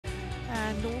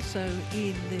And also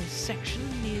in this section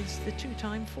is the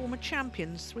two-time former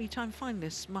champions, three-time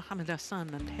finalists Mohamed Hassan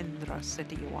and Hendra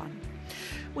Setiawan.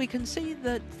 We can see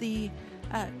that the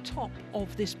top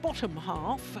of this bottom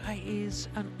half is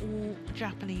an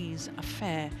all-Japanese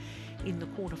affair in the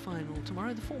quarter-final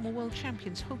tomorrow. The former world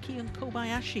champions Hoki and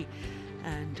Kobayashi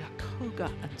and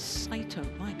Koga and Saito.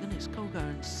 My goodness, Koga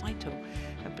and Saito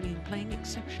have been playing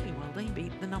exceptionally well. They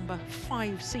beat the number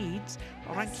 5 seeds,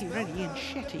 Ranki Reddy and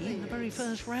Shetty, in the very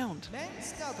first round.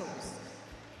 Men's doubles,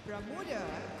 Bermuda,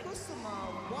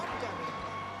 Kusumawardana.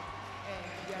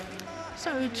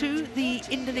 So to the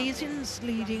Indonesians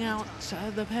leading out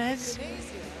the pairs,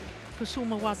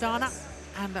 Kusumawardana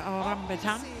and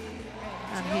Rambitan.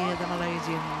 And here the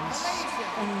Malaysians,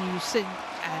 Ong Yu Sin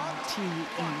and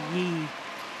T.E.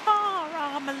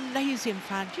 Our Malaysian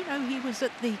fan, do you know he was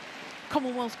at the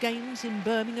Commonwealth Games in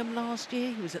Birmingham last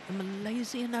year? He was at the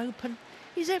Malaysian Open.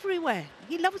 He's everywhere.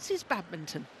 He loves his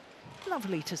badminton.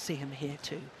 Lovely to see him here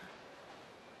too.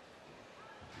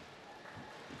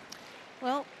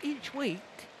 Well, each week,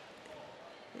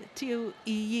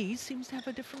 T.E. seems to have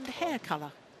a different hair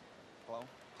colour. Hello.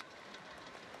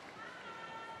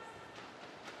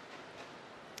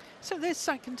 So this,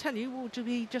 I can tell you, will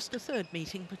be just a third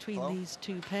meeting between these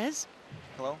two pairs.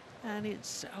 Hello. And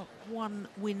it's one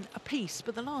win apiece.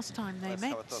 But the last time they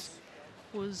met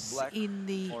was in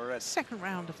the second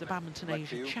round of the Badminton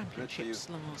Asia Championships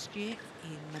last year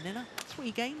in Manila.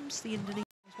 3 games, the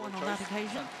Indonesians won on that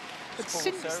occasion. But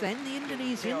since then, the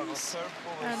Indonesians,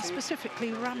 and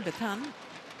specifically Rambitan,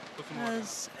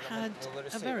 has had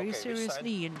a very serious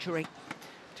knee injury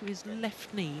to his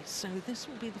left knee. So this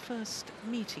will be the first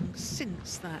meeting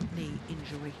since that knee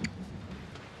injury.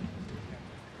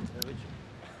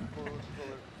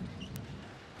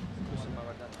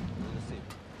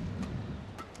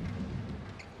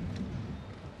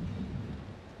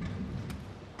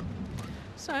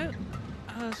 So,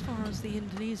 as far as the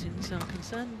Indonesians are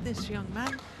concerned, this young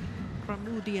man,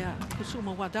 Pramudia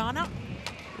Kusumawardana,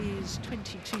 is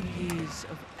 22 years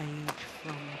of age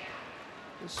from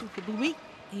Sukabumi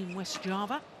in West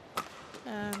Java,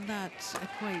 and that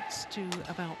equates to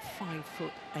about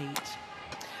 5'8".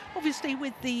 Obviously,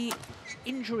 with the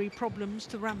injury problems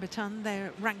to Rambitan,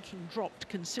 their ranking dropped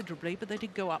considerably, but they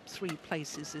did go up 3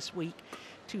 places this week.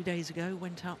 2 days ago,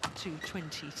 went up to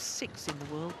 26 in the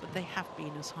world, but they have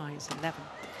been as high as 11.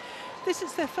 This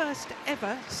is their first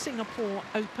ever Singapore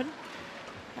Open,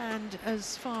 and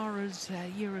as far as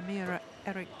Yerimira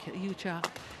Eric Yuta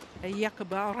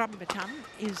Yakuba Rambitan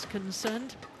is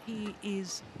concerned, he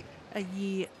is a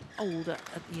year older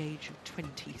at the age of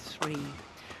 23.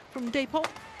 From Depok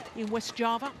in West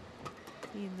Java,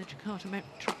 in the Jakarta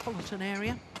metropolitan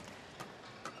area.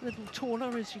 A little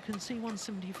taller, as you can see,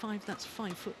 175, that's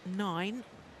 5'9".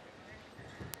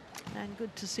 And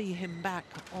good to see him back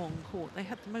on court. They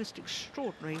had the most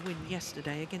extraordinary win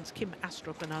yesterday against Kim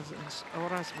Astrup and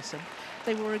Rasmussen.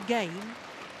 They were a game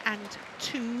and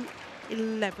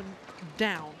 2-11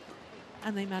 down,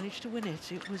 and they managed to win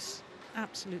it. It was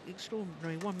absolutely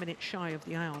extraordinary, 1 minute shy of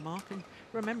the hour mark. And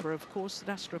remember, of course,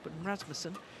 that Astrup and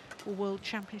Rasmussen were World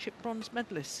Championship bronze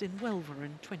medalists in Welver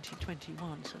in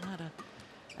 2021, so that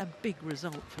a big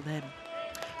result for them.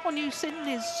 Ong Yu Sin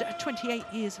is 28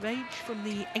 years of age from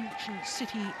the ancient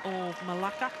city of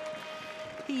Malacca.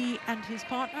 He and his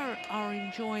partner are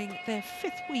enjoying their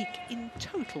 5th week in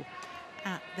total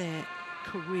at their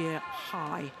career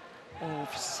high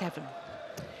of 7.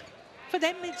 For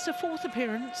them, it's a 4th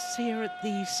appearance here at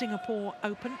the Singapore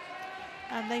Open,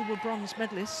 and they were bronze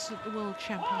medalists at the World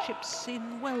Championships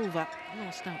in Welver.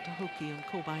 Lost out to Hoki and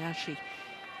Kobayashi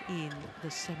in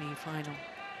the semi-final.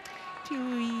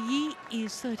 Tiui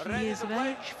is 30 years of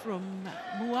age from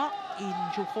Mua in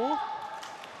Johor.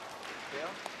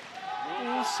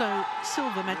 Also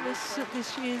silver medalists at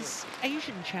this year's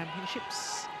Asian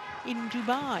Championships in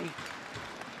Dubai.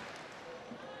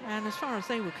 And as far as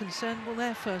they were concerned, well,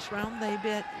 their first round, they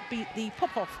beat the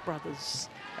Popov brothers,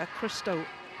 Christo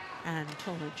and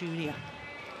Tola Jr.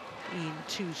 in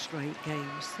 2 straight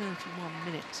games, 31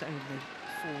 minutes only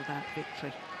for that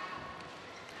victory.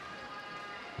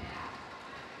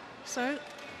 So,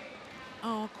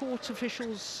 our court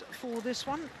officials for this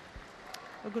one,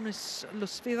 Agunis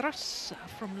Lusviras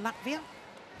from Latvia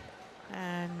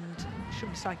and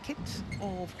Shumsai Kit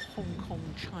of Hong Kong,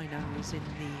 China is in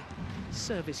the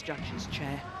service judge's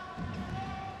chair.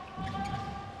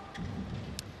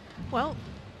 Well,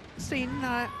 Steen,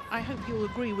 I hope you'll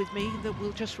agree with me that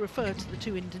we'll just refer to the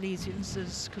 2 Indonesians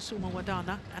as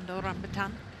Kusumawardana and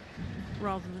Rambitan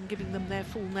rather than giving them their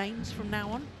full names from now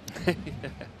on.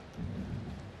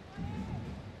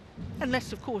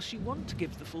 Unless, of course, you want to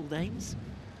give the full names.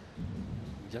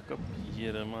 Jakob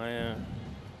Jeremiah.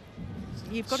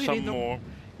 You've got it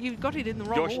in the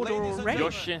wrong order already.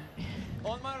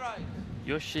 On my right.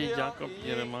 Yoshi, Jakob,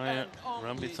 Jeremiah,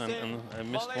 Rambitan, and I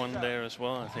missed one there as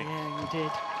well, I think. Yeah, you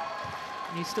did.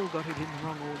 And you still got it in the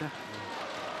wrong order.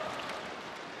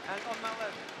 And on my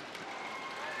left,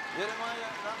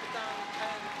 Jeremiah, Rambitan,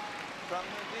 and from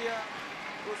India,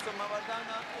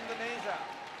 Kusumawardana, Indonesia.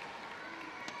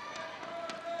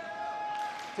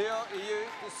 Theo EU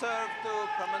to serve to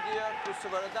Pramadya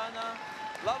Kusumawardana.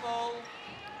 Love all.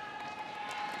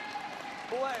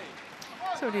 Away.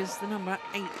 So it is the number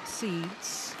 8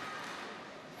 seeds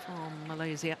from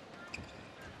Malaysia.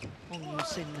 Ong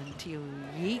Yusin and Teo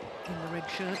Yi in the red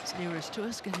shirts nearest to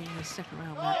us, getting the second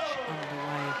round match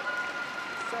underway.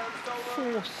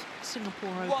 Fourth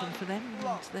Singapore Open for them,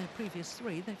 and their previous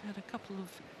 3. They've had a couple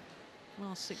of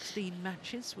last 16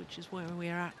 matches, which is where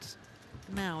we're at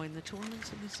now in the tournament.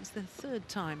 So this is their 3rd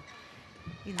time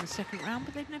in the second round,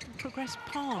 but they've never progressed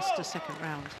past a second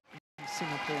round in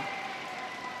Singapore.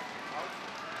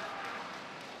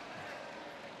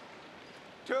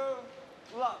 2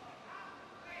 love.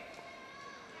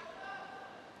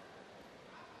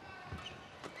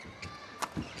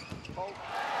 Oh.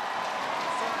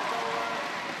 Serve over.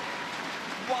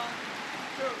 1,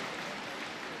 2.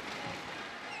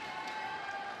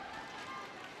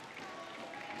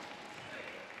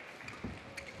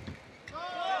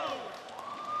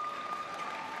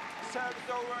 Serves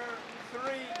over. 3,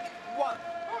 1.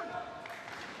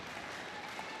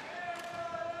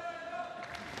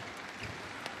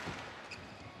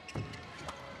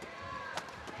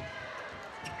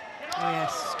 Oh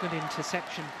yes, good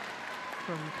interception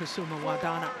from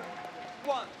Kusumawardana.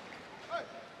 1. I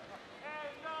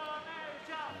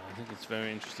think it's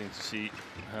very interesting to see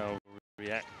how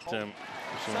react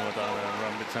Kusumawardana and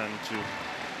Rambitan to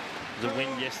the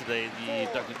win yesterday, the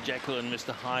Dr. Jekyll and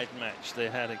Mr. Hyde match they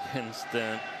had against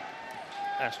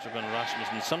Astrup and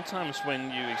Rasmussen. Sometimes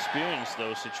when you experience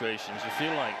those situations, you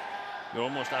feel like you're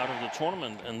almost out of the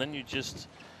tournament, and then you just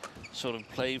sort of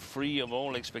play free of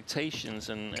all expectations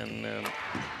and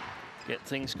get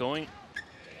things going.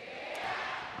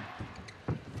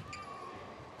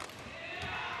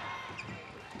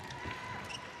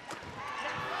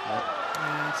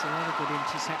 It's another good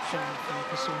interception from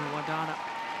Kusumawardana.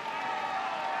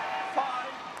 5,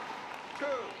 2.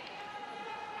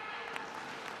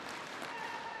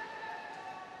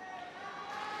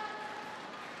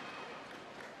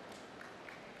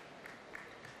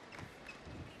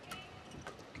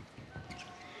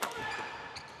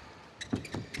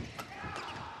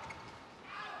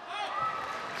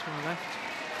 Left.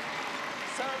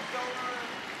 Serves over.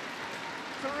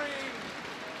 3,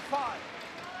 5.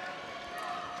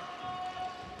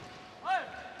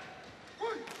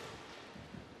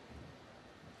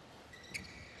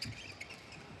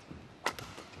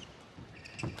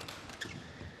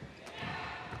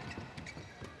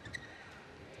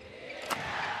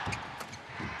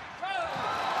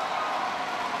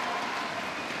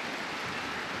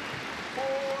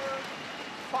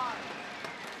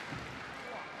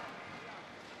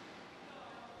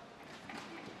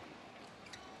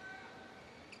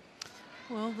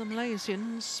 Well, the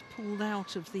Malaysians pulled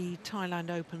out of the Thailand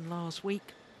Open last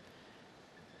week.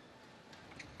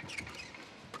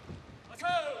 And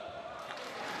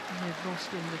they've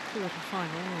lost in the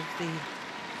quarter-final of the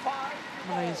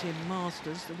Malaysian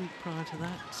Masters the week prior to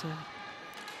that.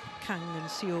 Kang and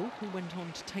Seo, who went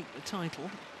on to take the title.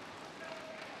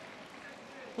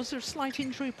 Was there a slight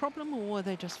injury problem, or were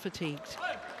they just fatigued?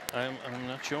 I'm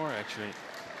not sure, actually.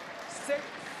 6,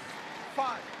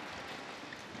 5.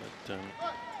 But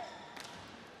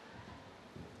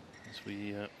as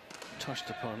we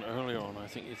touched upon earlier on, I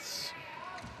think it's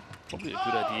probably a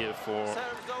good idea for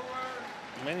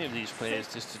many of these players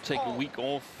just to take a week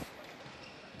off.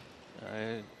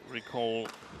 I recall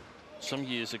some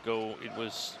years ago it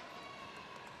was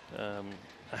a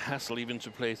hassle even to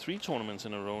play 3 tournaments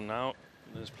in a row. Now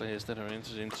there's players that are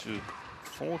entered into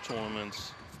 4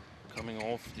 tournaments coming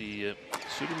off the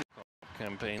Sudirman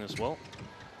campaign as well.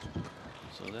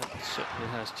 So that certainly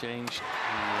has changed the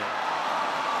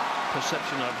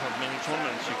perception of how many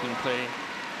tournaments you can play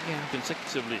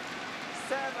consecutively.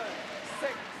 7,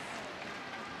 6.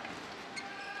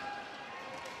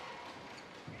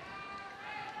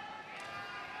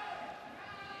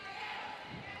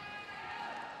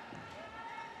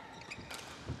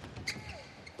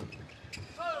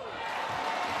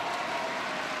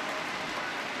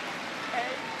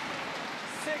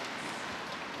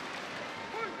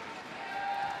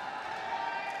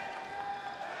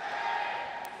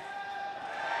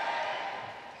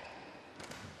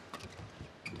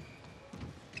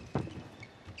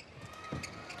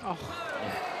 Oh.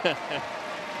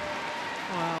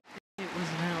 Well, it was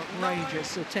an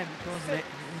outrageous attempt, wasn't it?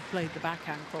 He played the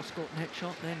backhand cross-court net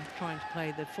shot, then trying to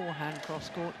play the forehand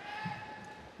cross-court.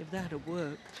 If that had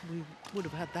worked, we would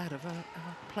have had that of a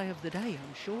play of the day,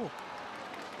 I'm sure.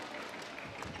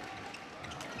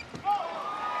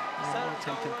 Well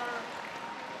taken.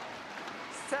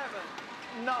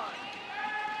 7-9.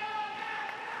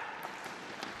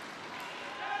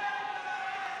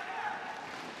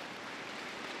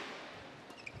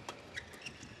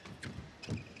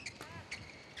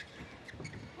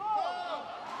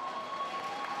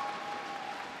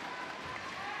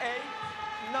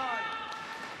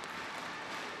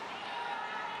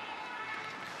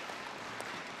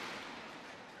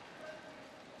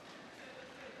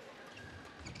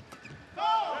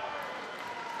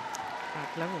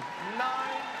 Level.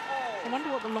 9-all. I wonder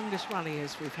what the longest rally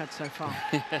is we've had so far.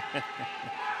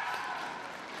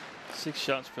 6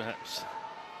 shots, perhaps.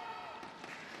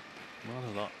 Not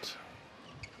a lot.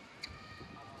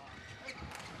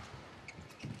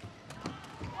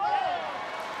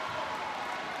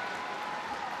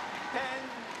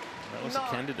 That was a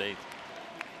candidate.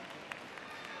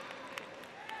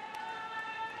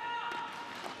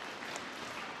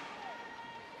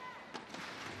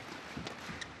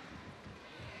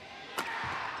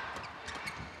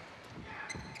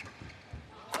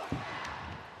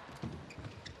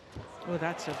 Oh,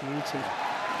 that's a beauty.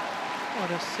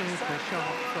 What a super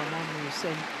shot from Henry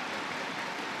Sin.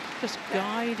 Just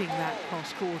guiding that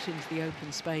cross court into the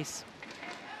open space.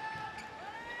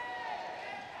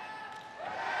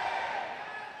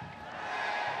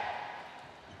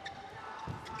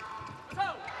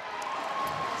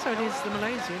 So it is the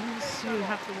Malaysians who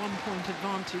have the 1-point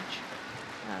advantage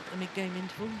at the mid-game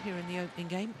interval here in the opening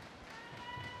game.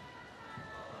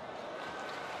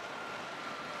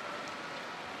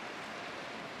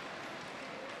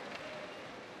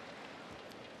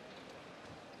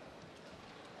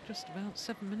 Just about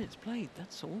 7 minutes played,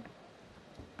 that's all.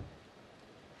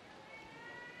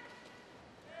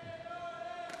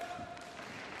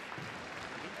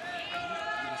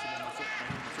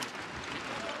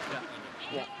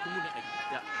 Ya, tunggu nih.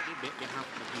 Ya, tadi BWF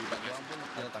lagi banyak.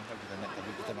 Kita tangkap kita naik,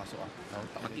 tapi kita masuk Kalau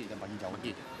tak Pagi. kita pagi jauh.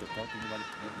 Pagi. Kau tunggu balik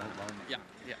bangun. Ya,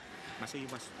 ya. Masih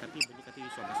mas, tapi banyak kali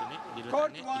soal masuk nih di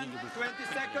Court letaknya 1,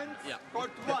 20 seconds. Ya.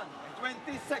 Court 1,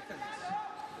 20 seconds.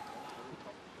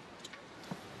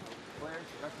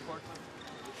 Players, back to court.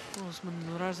 Osman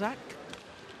Razak,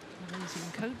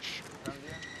 amazing coach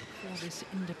for this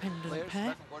independent Players,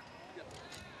 pair. back on court.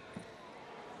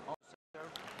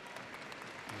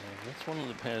 That's one of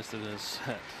the pairs that has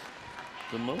had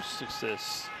the most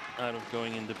success out of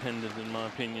going independent, in my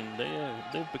opinion.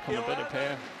 They've become a better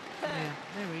pair. Yeah,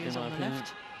 there he is In my on the opinion.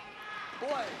 left.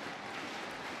 Play.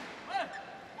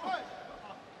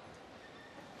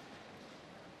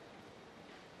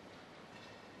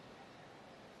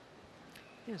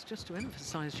 Yes, just to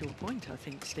emphasise your point, I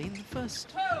think, Steen, the first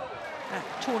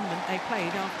tournament they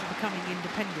played after becoming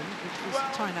independent, which was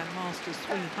the Thailand Masters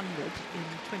 300 in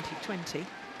 2020,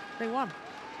 they won.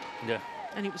 Yeah.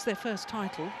 And it was their first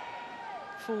title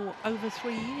for over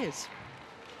 3 years.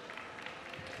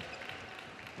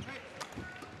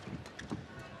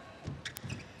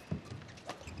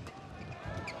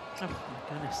 Oh my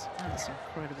goodness, that's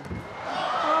incredible.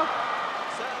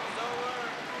 Serves over.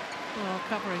 Oh,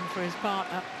 covering for his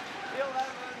partner.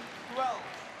 11-12.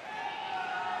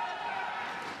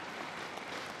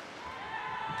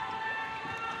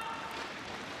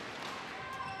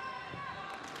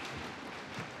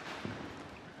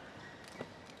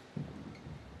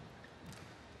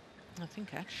 I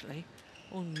think actually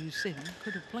Ong Yu Sin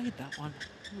could have played that one.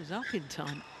 He was up in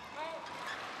time.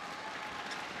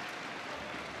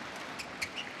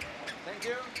 Thank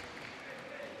you.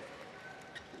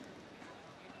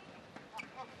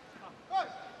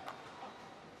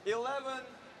 Eleven,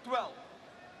 12.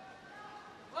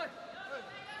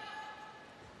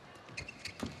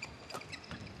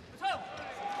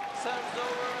 Serves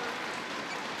over.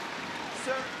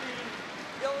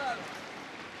 13-11.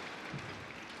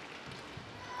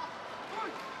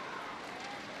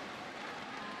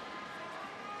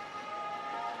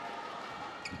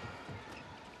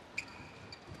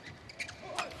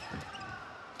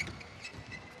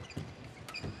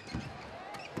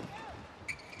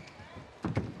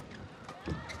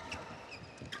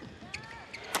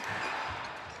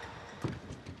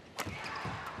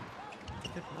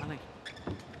 Good rally.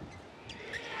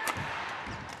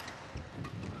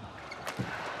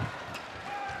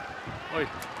 Oi.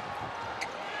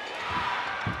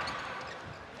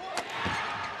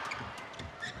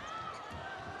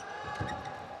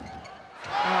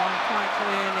 Oh, quite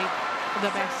clearly the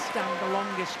best and the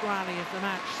longest rally of the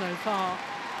match so far.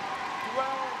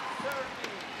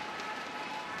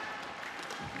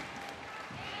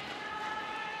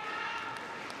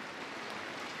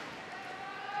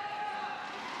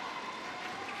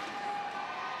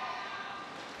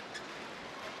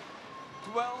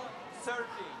 12-13.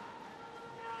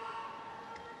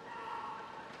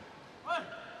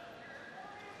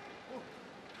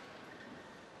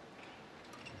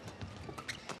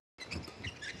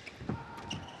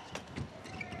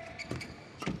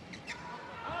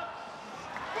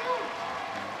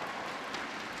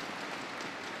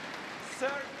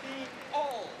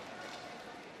 All.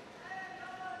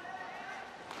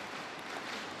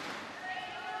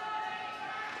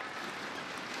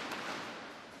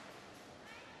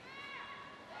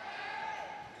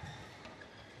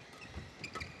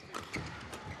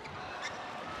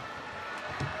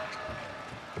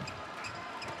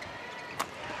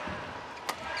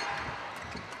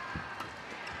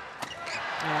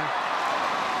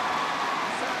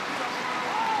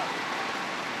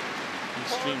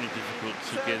 Extremely difficult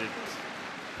to get it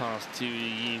past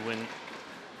Yi when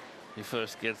he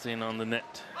first gets in on the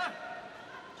net.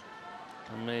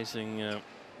 Amazing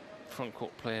front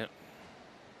court player.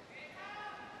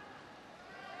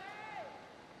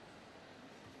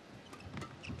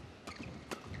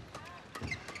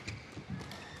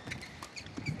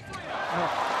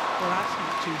 Well, that's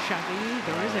not too shabby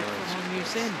either, is it, from On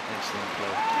Yu-sin? Excellent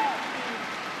play.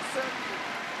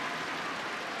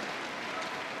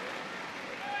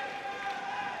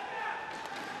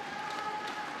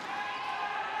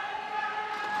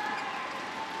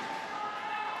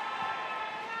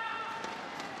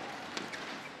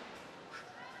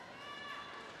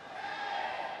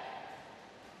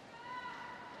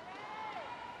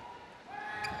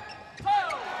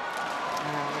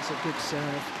 A good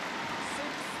serve.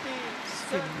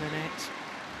 Spin the net.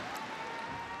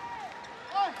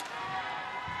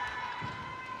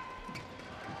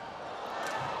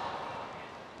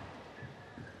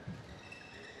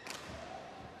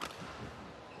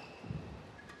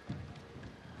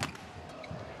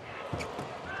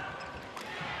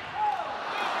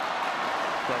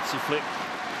 Clutchy flick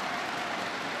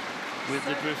with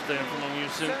the drift there from On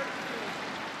Yu-sin.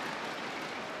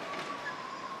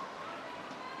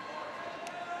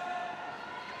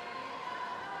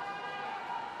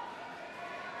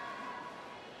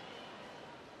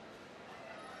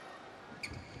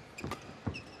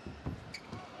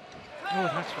 Oh,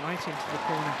 that's right into the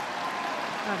corner.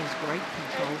 That is great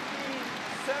control.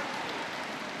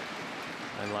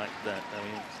 I like that. I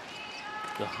mean,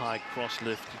 the high cross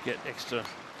lift, you get extra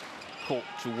court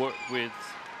to work with.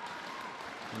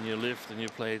 And you lift and you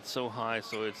play it so high,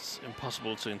 so it's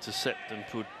impossible to intercept and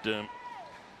put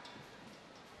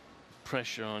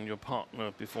pressure on your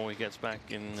partner before he gets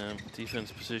back in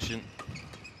defense position.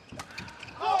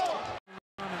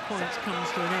 Points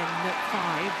comes to an end at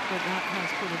 5, but that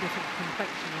has put a different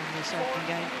complexion on the second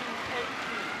game.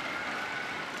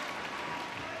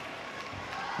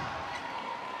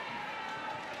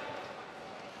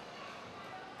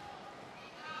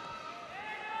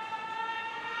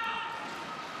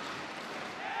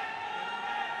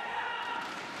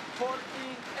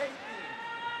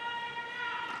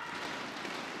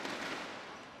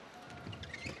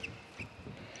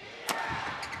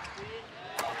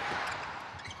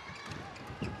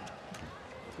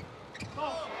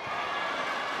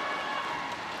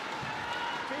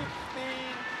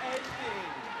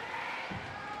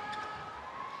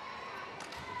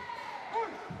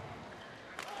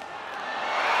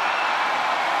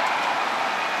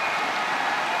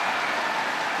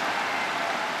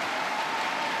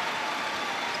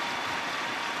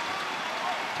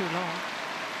 Too long.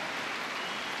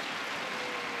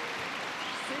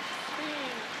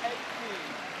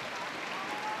 16-18.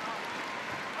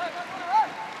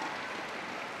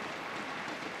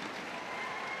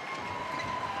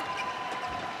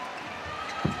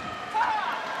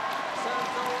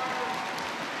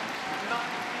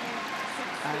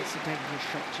 It's a dangerous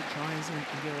shot to try, isn't it,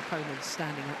 with your opponent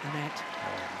standing at the net.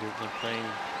 They're playing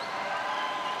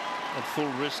at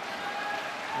full risk,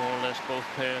 more or less, both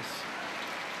pairs.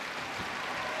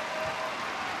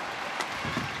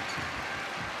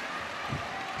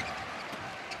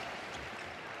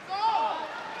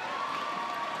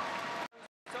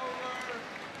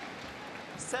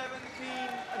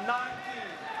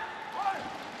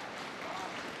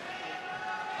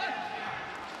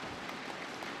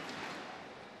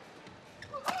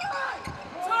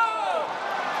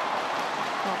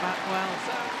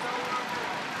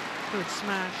 Good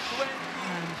smash,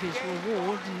 and his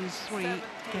reward is 3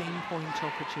 game point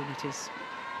opportunities.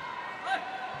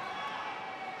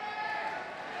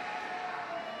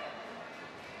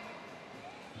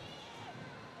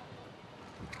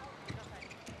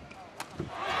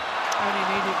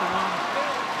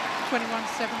 21-17,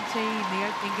 the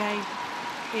opening game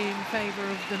in favour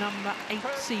of the number 8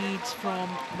 seeds from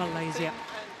Malaysia,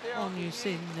 On Yu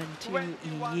Sin and Teo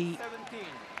Yi.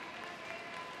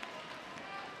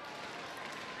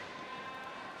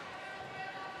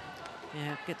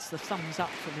 Yeah, gets the thumbs up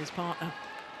from his partner.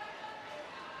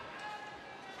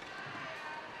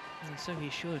 And so he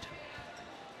should.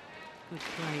 Good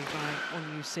play by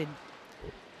On Yu Sin.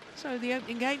 So the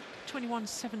opening game,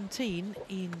 21-17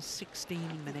 in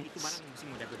 16 minutes.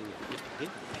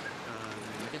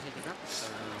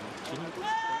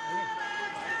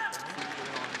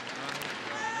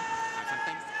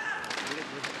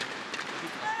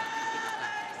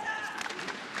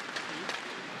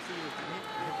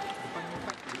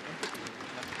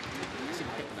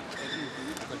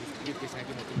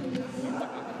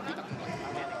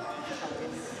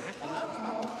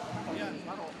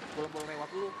 Bola-bola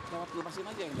lewat lu mesin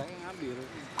aja yang ngambil.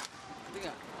 Ngerti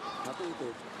nggak? Satu itu,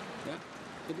 ya.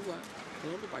 Kedua,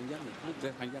 kalau lu panjang nih, lu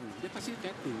drive panjang nih, dia pasti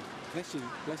netting, flashing.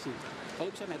 Kalau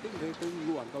bisa netting dari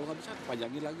duluan, kalau nggak bisa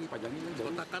panjangin lagi.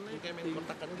 Kotakannya kayak main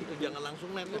kotakan gitu, jangan langsung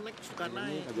naik suka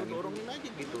naik, lu dorongin aja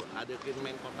gitu. Ada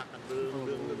main kotakan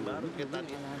baru kayak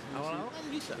tadi. Awal-awal kan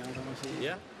bisa,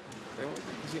 ya.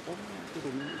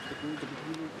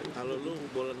 Kalau lu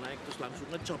bola naik terus langsung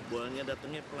ngecop, bolanya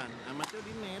datangnya pelan. Amatnya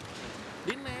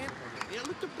di net, ya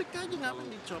lu ceplik aja, ngapain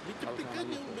dicop, diceplik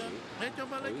aja udah. Ayo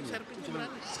coba lagi servisnya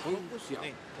berani, fokus ya.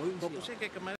 Fokusnya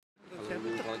kayak kemarin,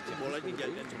 servis bolanya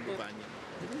jaga pembukanya.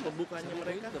 Pembukanya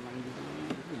mereka,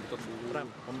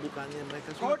 pembukanya mereka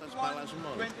semua atas kepala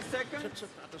semua. 20 seconds.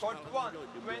 Court 1,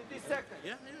 20 seconds.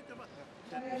 Ya, ayo coba.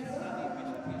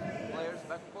 Players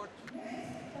back court.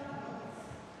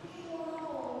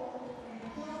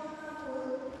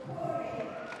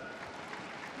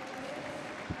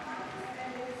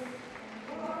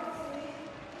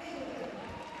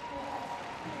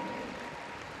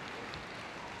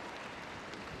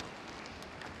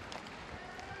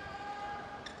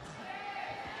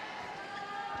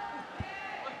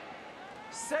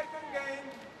 Second game,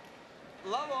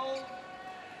 level,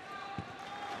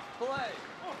 play.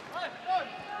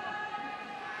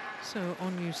 So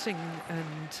On Yu Sin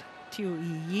and Teo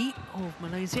Yi of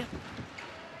Malaysia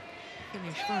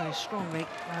finished very strongly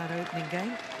that opening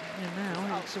game. And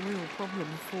now it's a real problem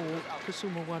for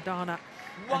Kusumawardana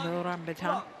and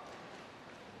Rambitan.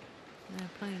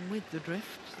 They're playing with the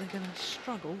drift. They're going to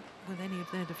struggle with any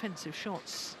of their defensive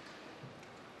shots.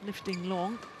 Lifting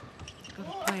long. Got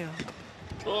to play a...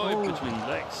 Oh, between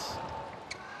legs.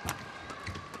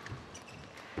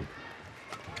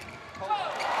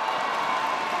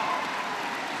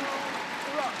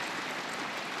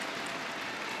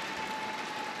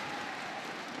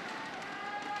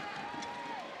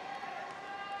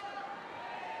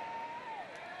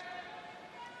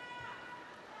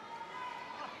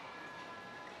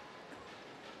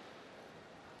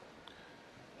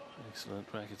 Excellent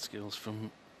racket skills from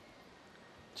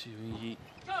Teo Yi.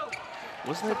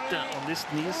 Wasn't it on this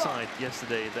near side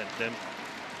yesterday that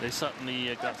they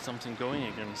suddenly got something going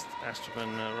against Astrup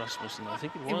and Rasmussen? I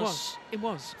think it was. It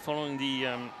was. Following the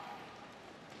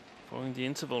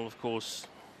interval, of course.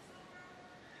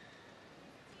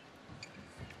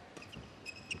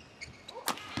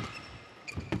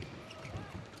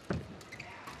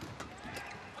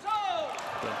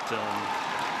 But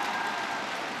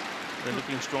they're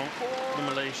looking strong, the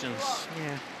Malaysians.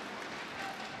 Yeah.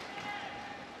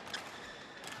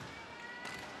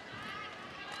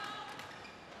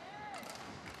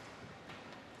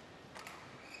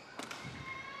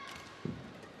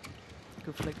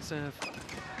 Good flick serve.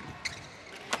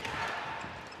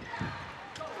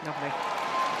 Lovely.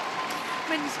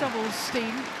 Men's doubles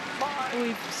team.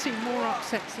 We've seen more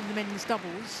upsets in the men's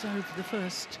doubles over the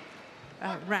first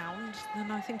round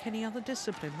than I think any other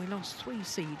discipline. We lost 3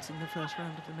 seeds in the first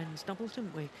round of the men's doubles,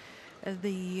 didn't we?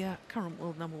 The current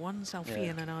world number 1,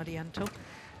 Alfian and Ardianto,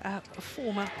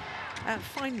 former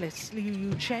finalists Liu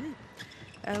Yu Chen,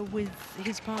 with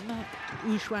his partner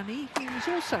Wu Xuanyi, who was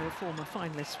also a former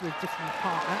finalist with different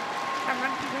partner, and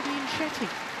Rankireddy and Shetty.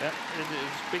 Yeah, it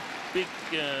was big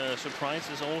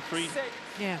surprises, all 3.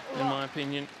 Yeah, in my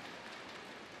opinion.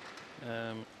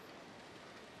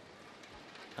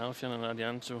 Alfian and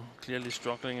Ardianto clearly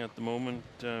struggling at the moment.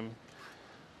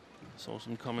 Saw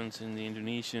some comments in the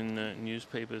Indonesian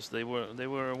newspapers. They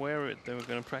were aware of it. They were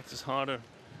going to practice harder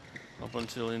up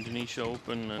until Indonesia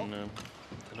Open, and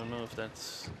I don't know if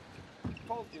that's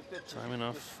time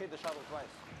enough. Hit the shuttle twice.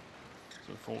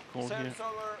 So fault call here. Service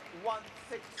over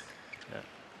 1-6. Yeah.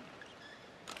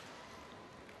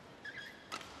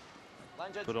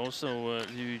 Line judge. But also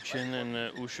Liu Chen and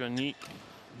Wu Xuanyi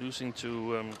losing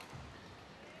to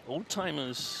old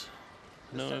timers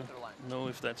know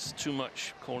if that's too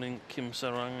much, calling Kim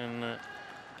Sarang and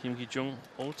Kim Ki-jung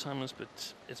old timers,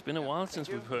 but it's been a while since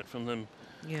we've heard from them.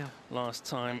 Yeah. Last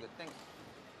time.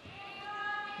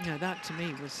 Yeah, that to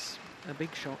me was a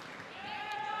big shock.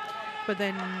 But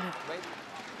then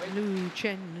Lu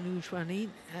Chen and Lu Chuanyi,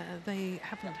 they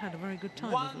haven't had a very good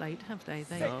time of late, have they?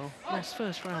 They lost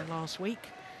first round last week.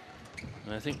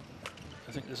 And I think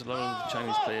there's a lot of the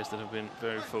Chinese players that have been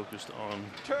very focused on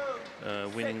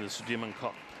winning the Sudirman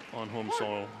Cup on home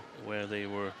soil, where they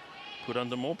were put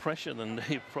under more pressure than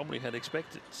they probably had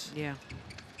expected. Yeah.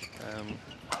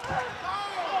 Of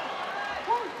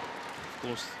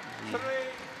course, the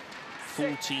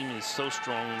full team is so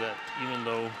strong that even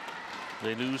though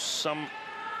they lose some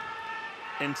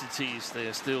entities, they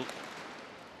are still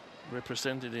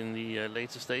represented in the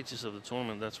later stages of the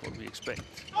tournament. That's what we expect.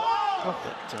 But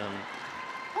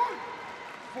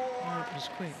that was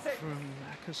quick from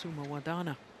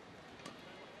Kusumawardana.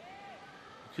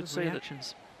 You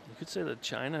could say that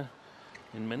China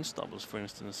in men's doubles, for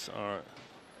instance, are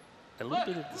a little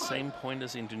bit at the same point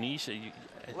as Indonesia.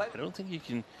 I don't think you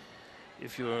can,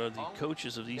 if you're the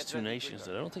coaches of these two nations,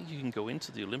 I don't think you can go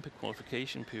into the Olympic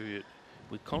qualification period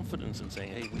with confidence and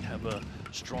saying, hey, we have a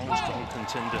strong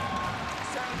contender.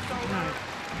 No.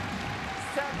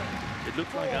 It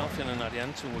looked like Alfian and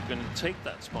Arianto were going to take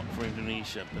that spot for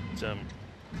Indonesia, but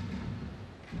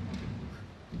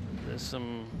there's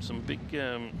some big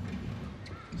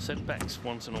setbacks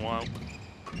once in a while.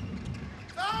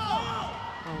 All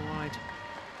right.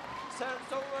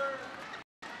 Serves over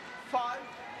 5-7.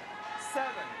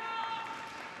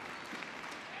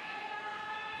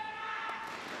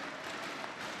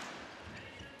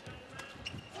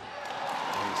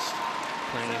 He's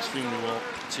playing extremely well,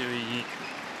 Thierry.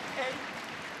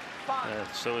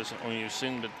 So is Ong Yu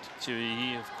Sin, but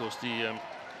Thierry, of course, the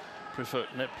preferred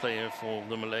net player for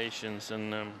the Malaysians,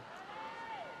 and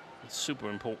it's super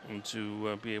important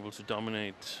to be able to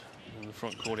dominate in the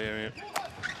front court area.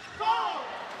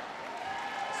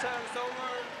 Serves over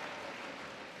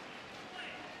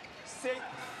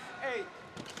 6-8.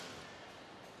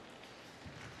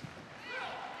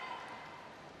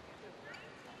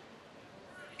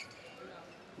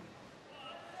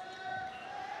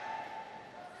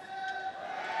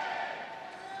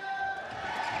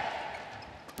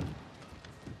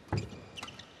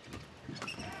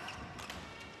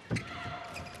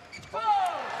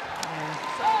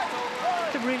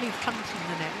 Really hunting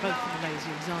the net, both the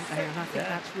Malaysians, aren't they? And I think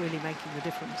that's really making the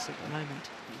difference at the moment.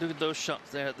 Look at those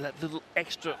shots there, that little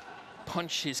extra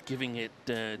punch he's giving it,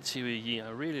 Thierry.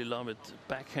 I really love it.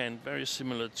 Backhand, very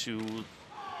similar to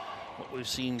what we've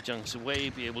seen Jiang Ziwei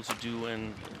be able to do,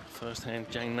 and first hand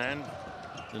Jiang Nan,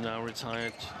 the now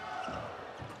retired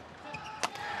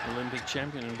Olympic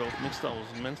champion in both mixed doubles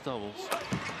and men's doubles.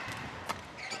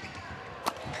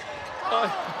 Oh,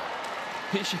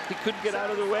 he couldn't get out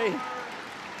of the way.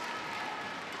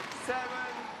 7-9.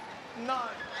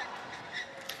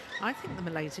 I think the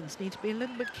Malaysians need to be a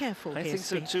little bit careful I here,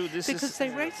 think so too. because they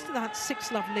raced to that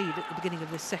 6-love lead at the beginning of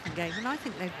this second game, and I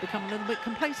think they've become a little bit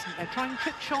complacent. They're trying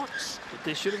trick shots. But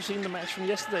they should have seen the match from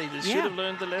yesterday. They should have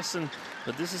learned the lesson.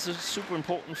 But this is a super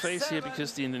important phase here,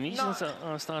 because the Indonesians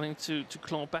are starting to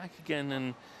claw back again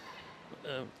and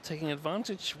taking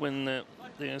advantage when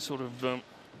they are sort of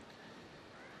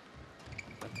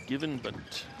given, but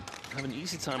have an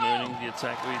easy time earning the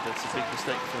attack lead. That's a big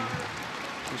mistake from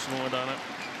Kusumawardana.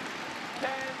 10-7.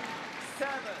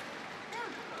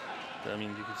 I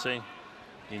mean, you could say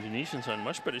the Indonesians are in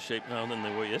much better shape now than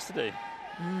they were yesterday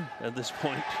at this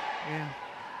point. Yeah.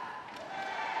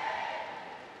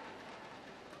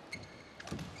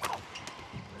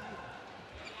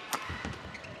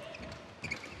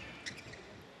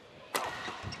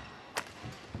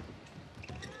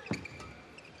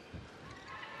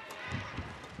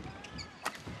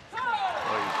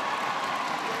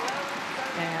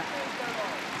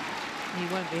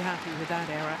 Be happy with that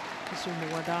error,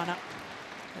 Kusumawardana,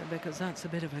 because that's a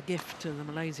bit of a gift to the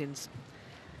Malaysians.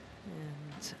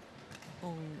 And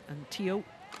Ong and Teo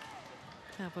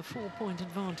have a 4-point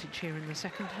advantage here in the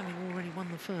second, having already won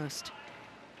the first.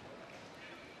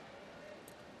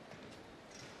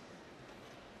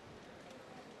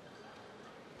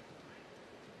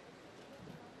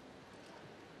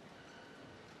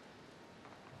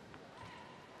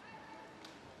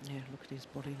 Yeah, look at his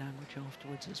body language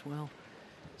afterwards as well.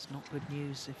 It's not good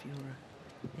news if you're an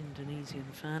Indonesian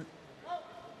fan.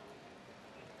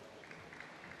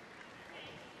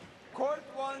 Court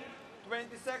 1,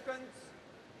 20 seconds.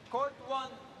 Court 1,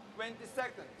 20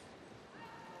 seconds.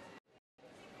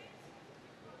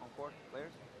 On court,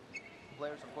 players?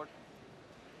 Players on court.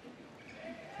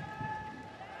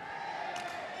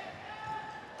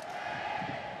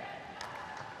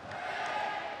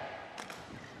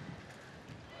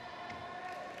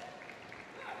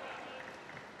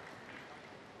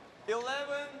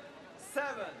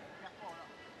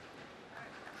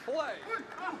 Play.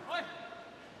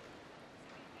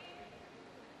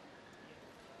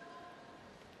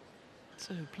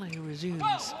 So play resumes.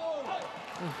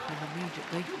 Oh, and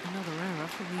immediately another error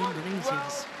from the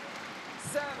Indonesians.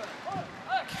 7.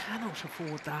 Cannot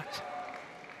afford that.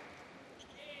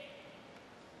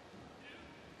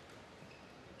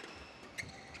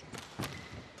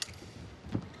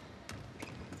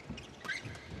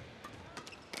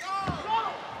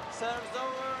 Serves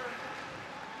over.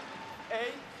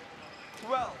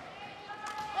 8-12.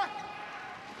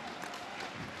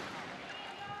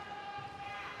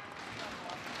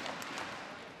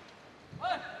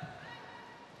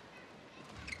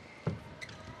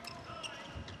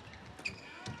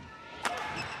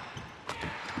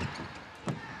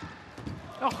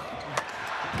 Oh,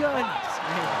 goodness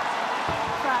me.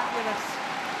 Fabulous.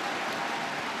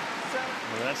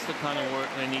 Well, that's the kind of work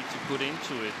they need to put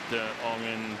into it, Ong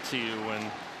and Teo,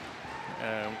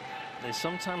 and they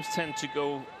sometimes tend to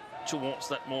go towards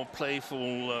that more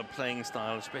playful playing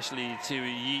style, especially Teo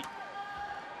Yi,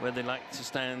 where they like to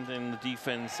stand in the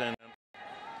defense and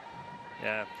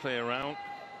yeah, play around.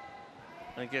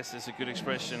 I guess it's a good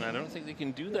expression. I don't think they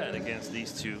can do that against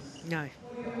these two. No.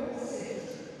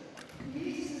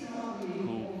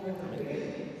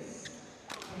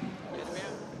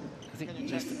 I think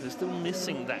they're still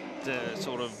missing that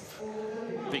sort of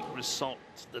big result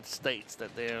that states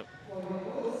that they're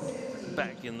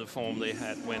back in the form they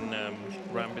had when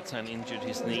Rambitan injured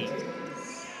his knee.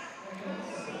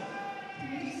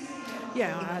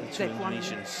 Yeah, they've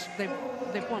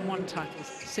won one title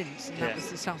since, and that was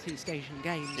the Southeast Asian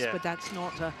Games, but that's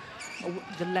not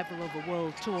the level of a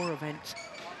World Tour event.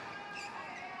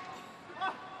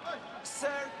 13-8.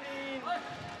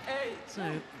 So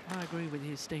I agree with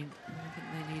you, Steen. I think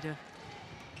they need a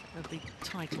big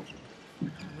title to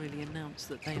really announce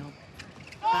that they are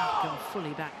back and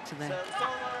fully back to their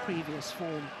previous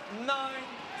form. 9-13.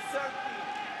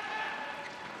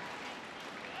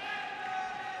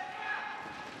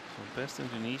 So best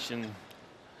Indonesian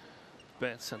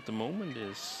bets at the moment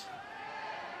is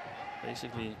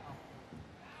basically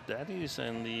daddies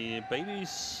and the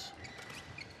babies.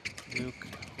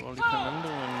 Rolly Fernando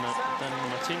and Daniel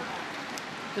Martin.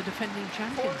 The defending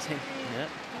champions here. Yeah.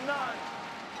 9.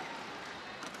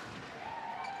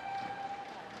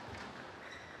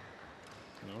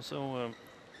 And also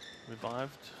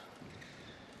revived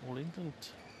All England,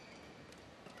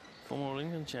 former All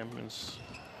England champions,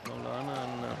 Maulana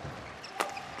and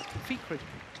Fikri.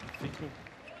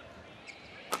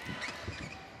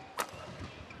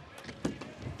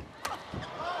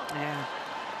 Yeah.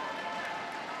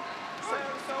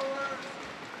 Serves over.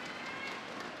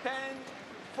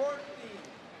 10-14.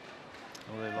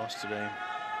 Oh, they lost today.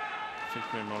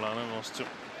 Fikri and Maulana lost to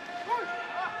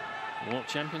world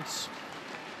champions.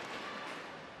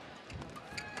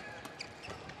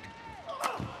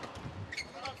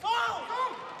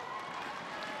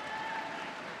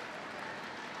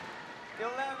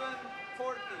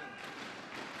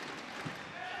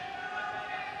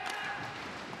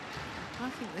 I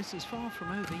think this is far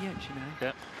from over yet, you know.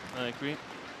 Yeah, I agree.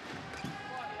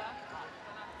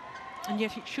 And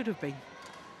yet it should have been.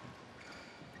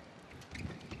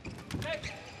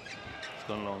 It's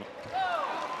gone long. Yeah.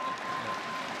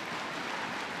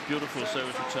 Beautiful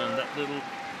service return. That little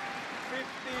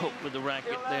hook with the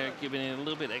racket there, giving it a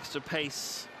little bit extra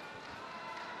pace.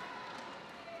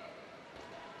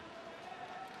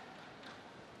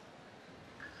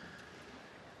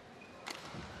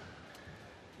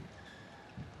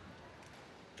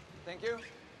 Thank you.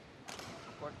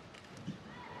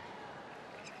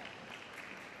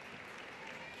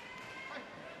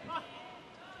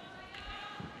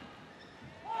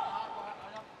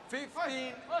 15-11.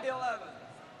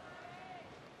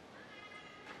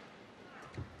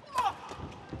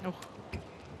 Oh,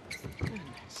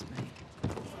 goodness me.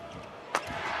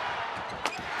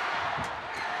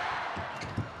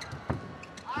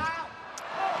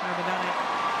 Overdone it.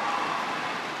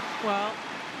 Well,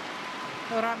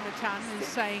 Rambitan is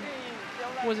saying,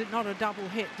 was it not a double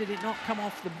hit? Did it not come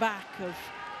off the back of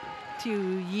Teo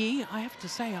Yi? I have to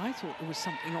say, I thought there was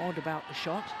something odd about the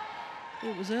shot.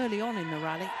 It was early on in the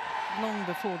rally, long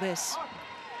before this.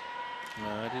 No,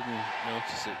 I didn't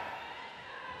notice it.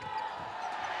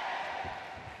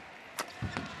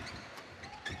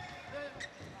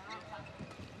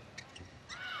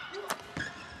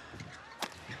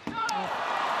 Oh,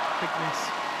 big miss.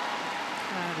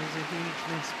 That is a huge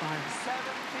miss by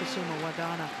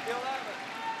Kusumawardana. 11.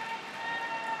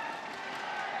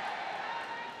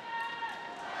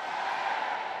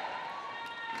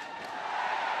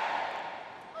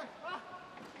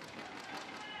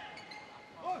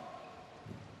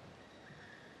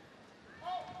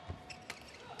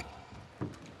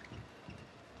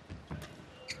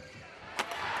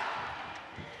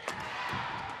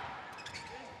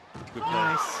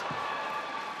 Nice.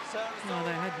 Well,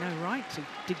 they had no right to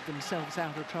dig themselves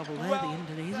out of trouble there, the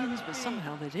Indonesians, but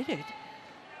somehow they did it.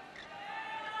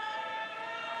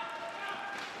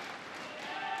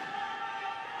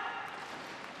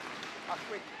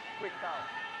 Quick foul.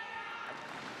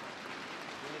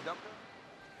 You need doctor?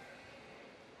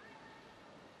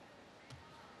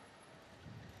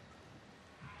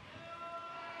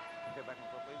 Okay, back on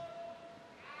floor, please.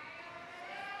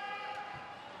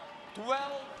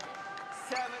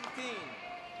 12-17.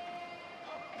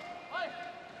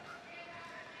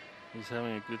 He's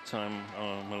having a good time,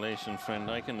 our Malaysian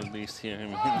friend. I can at least hear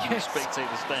him in the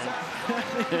spectator stand.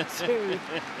 Me too.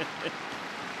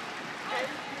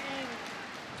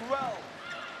 18-12.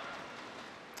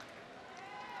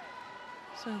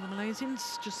 So the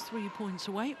Malaysians just 3 points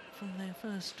away from their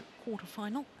first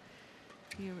quarter-final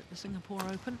here at the Singapore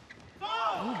Open.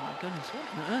 Oh my goodness, what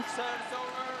on earth? Serves over.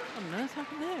 What on earth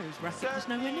happened there? His racket was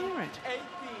nowhere near it. 18.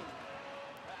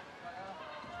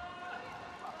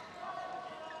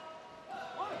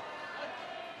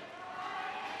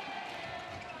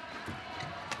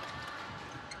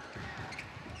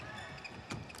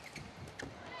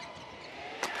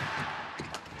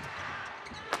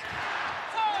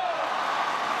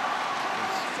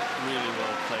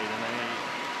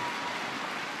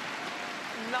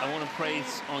 I want to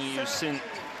praise Ong Sin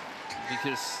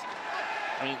because,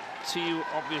 I mean, Tiu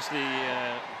obviously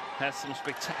has some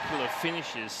spectacular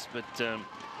finishes, but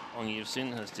Ong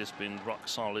Sin has just been rock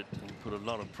solid and put a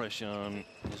lot of pressure on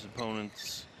his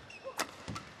opponents.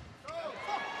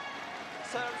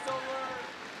 Serves over.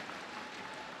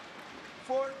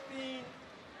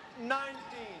 14-19.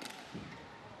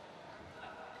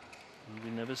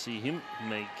 We never see him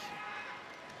make,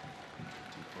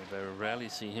 or very rarely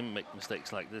see him make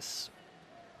mistakes like this.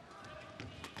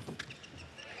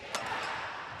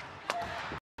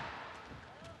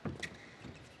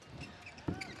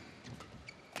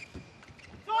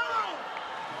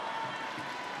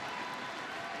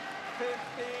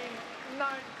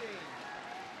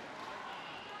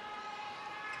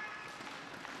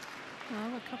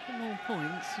 Well, a couple more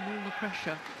points and all the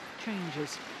pressure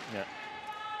changes. Yeah.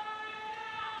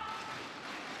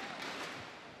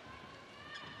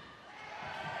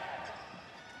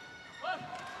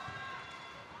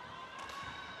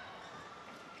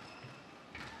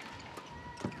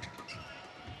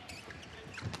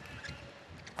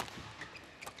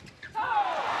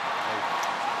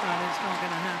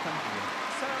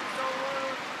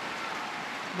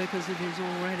 Because it is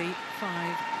already 5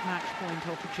 match point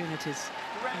opportunities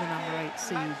for the number 8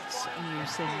 seeds, Ong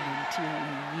Sin and Tiu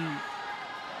Yi.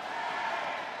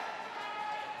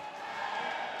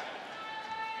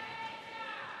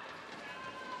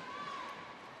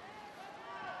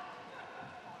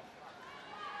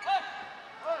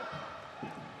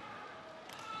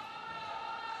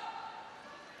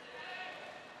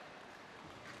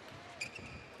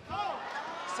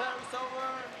 Service over.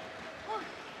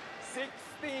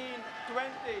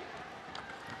 16-20.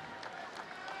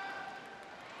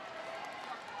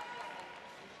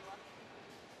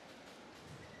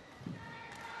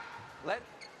 Let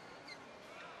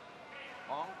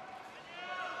Ong,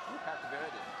 you have to be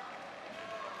ready.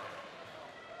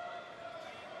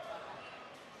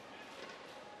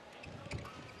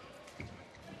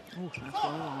 Oh, that's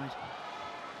well wide.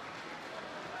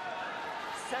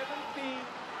 17-20.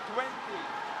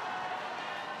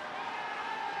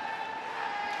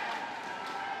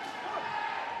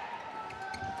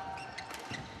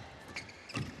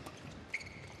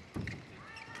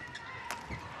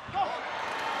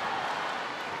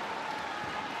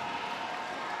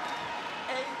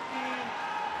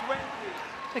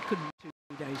 They couldn't do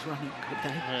 2 days running, could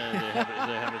they?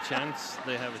 They have a chance.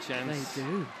 They have a chance. They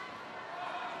do.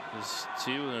 Because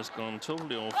Tiu has gone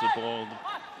totally off the ball.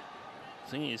 The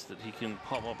thing is that he can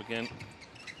pop up again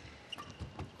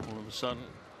all of a sudden.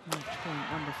 Match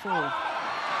point number 4.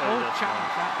 Oh, that's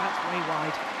way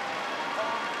wide.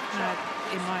 That,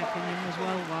 in my opinion, was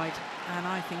well wide. And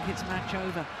I think it's match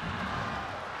over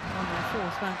on their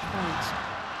 4th match point.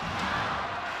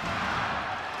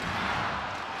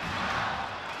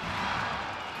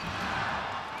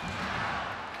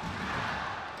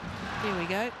 Here we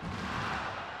go.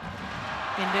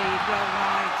 Indeed, well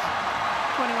wide.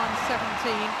 21-17,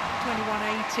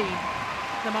 21-18.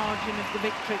 The margin of the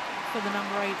victory for the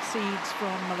number 8 seeds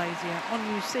from Malaysia. On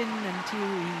Yu Sin and Teo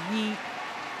Yi.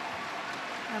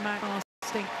 A match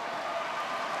lasting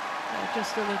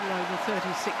just a little over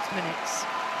 36 minutes.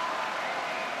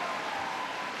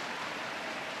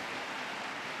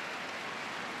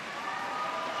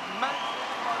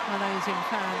 Malaysian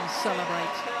fans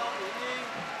celebrate.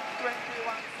 21-17,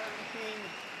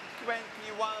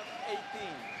 21-18.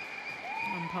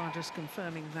 Umpire just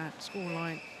confirming that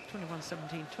scoreline,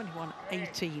 21-17,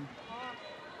 21-18.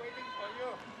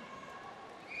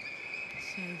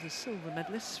 So the silver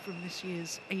medalists from this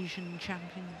year's Asian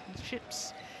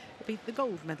Championships beat the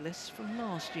gold medalists from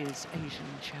last year's Asian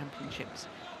Championships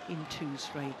in 2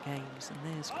 straight games.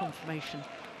 And there's confirmation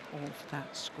of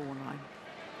that scoreline.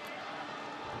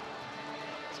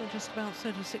 So just about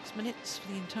 36 minutes for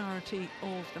the entirety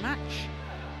of the match.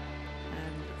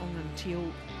 And Ong and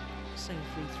Teo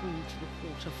safely through to the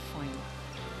quarter-final.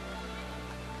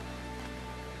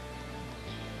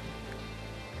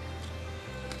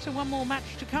 So one more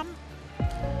match to come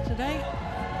today,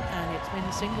 and it's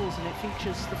men's singles, and it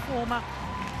features the former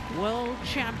world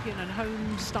champion and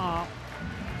home star,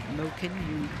 Loh Kin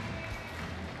Yew.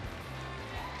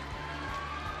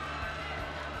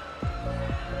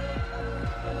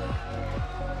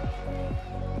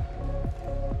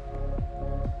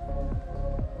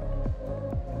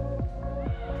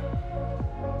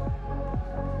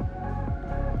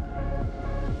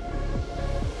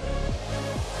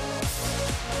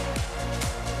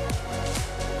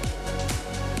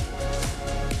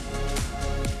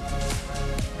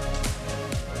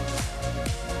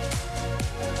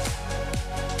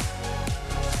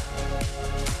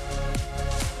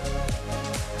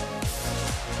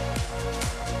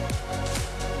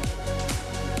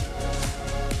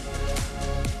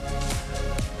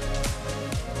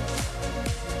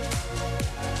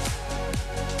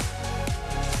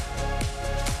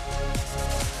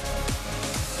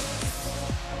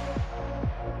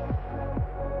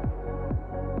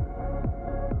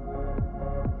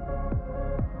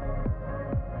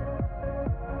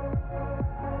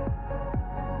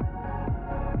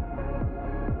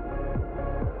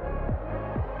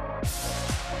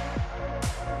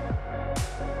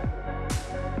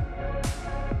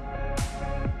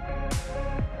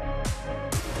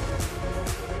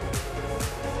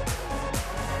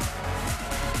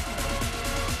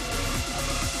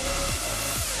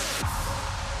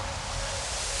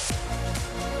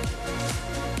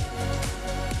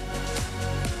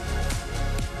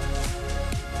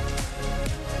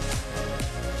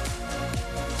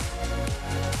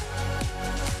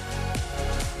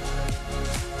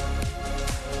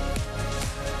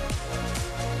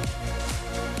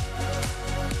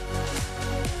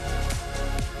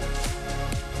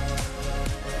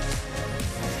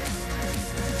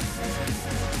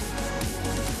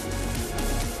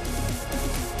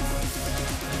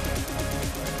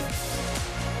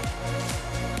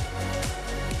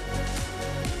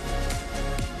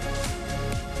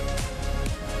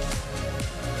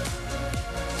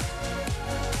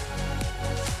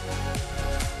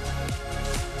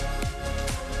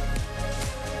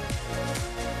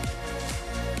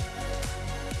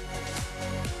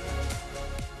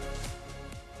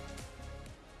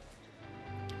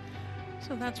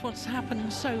 So that's what's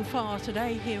happened so far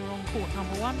today here on court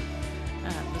number 1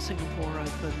 at the Singapore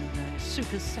Open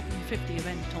Super 750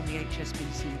 event on the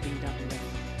HSBC BWF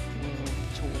World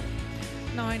Tour.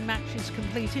 9 matches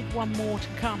completed, 1 more to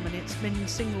come, and it's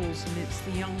men's singles, and it's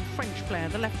the young French player,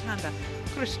 the left-hander,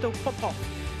 Christophe Popov,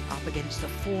 up against the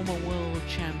former world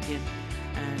champion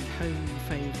and home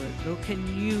favourite, Loh Kin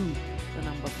Yew, the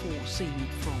number 4 seed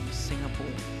from Singapore.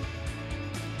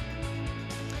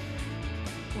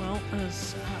 Well,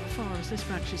 as far as this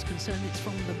match is concerned, it's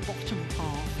from the bottom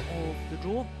half of the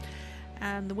draw.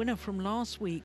 And the winner from last week